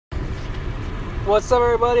What's up,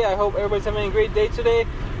 everybody? I hope everybody's having a great day today.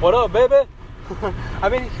 What up, baby?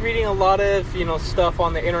 I've been reading a lot of, stuff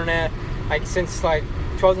on the internet, since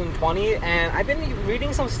 2020, and I've been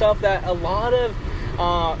reading some stuff that a lot of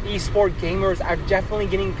esport gamers are definitely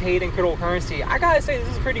getting paid in cryptocurrency. I gotta say, this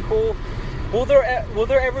is pretty cool. Will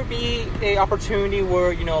there ever be a opportunity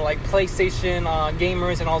where PlayStation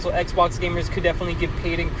gamers and also Xbox gamers could definitely get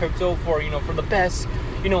paid in crypto for the best,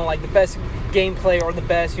 the best gameplay or the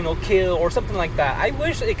best kill or something like that? I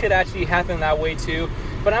wish it could actually happen that way too,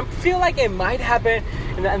 but I feel like it might happen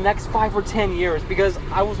in the next 5 or 10 years, because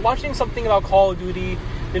I was watching something about Call of Duty,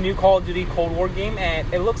 the new Call of Duty Cold War game,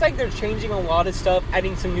 and it looks like they're changing a lot of stuff,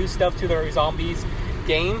 adding some new stuff to their zombies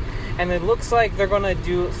game. And it looks like they're going to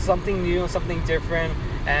do something new, something different,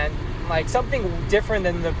 and something different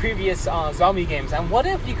than the previous zombie games. And what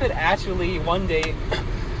if you could actually one day,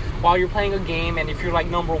 while you're playing a game, and if you're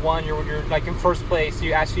number one, you're in first place,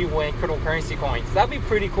 you actually win cryptocurrency coins? That'd be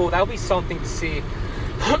pretty cool. That would be something to see.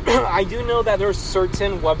 I do know that there's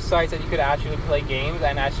certain websites that you could actually play games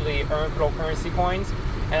and actually earn cryptocurrency coins.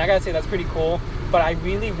 And I gotta say, that's pretty cool. But I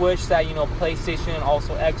really wish that, PlayStation and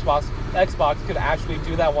also Xbox could actually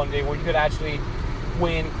do that one day, where you could actually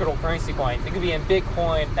win cryptocurrency coins. It could be in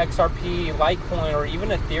Bitcoin, XRP, Litecoin, or even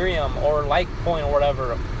Ethereum, or Litecoin, or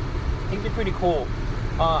whatever. It'd be pretty cool.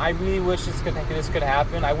 I really wish this could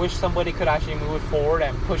happen. I wish somebody could actually move it forward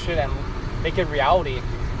and push it and make it reality.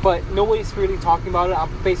 But nobody's really talking about it. I'm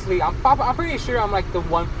pretty sure I'm the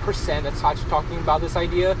 1% that's actually talking about this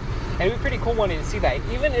idea. And it'd be pretty cool one day to see that.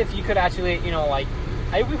 Even if you could actually,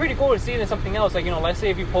 it'd be pretty cool to see it in something else. Let's say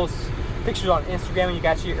if you post pictures on Instagram and you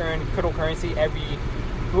can actually earn cryptocurrency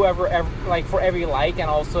for every like and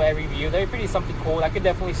also every view. That'd be pretty something cool. That could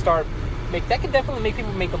definitely make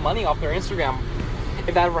people make money off their Instagram,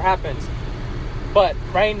 if that ever happens. But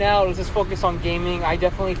right now, let's just focus on gaming. I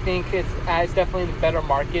definitely think it's definitely the better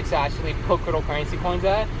market to actually put cryptocurrency coins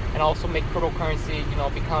at, and also make cryptocurrency,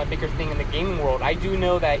 become a bigger thing in the gaming world. I do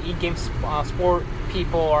know that e-game sport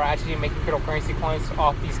people are actually making cryptocurrency coins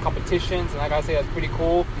off these competitions, and I gotta say, that's pretty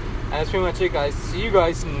cool. And that's pretty much it, guys. See you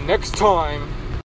guys next time.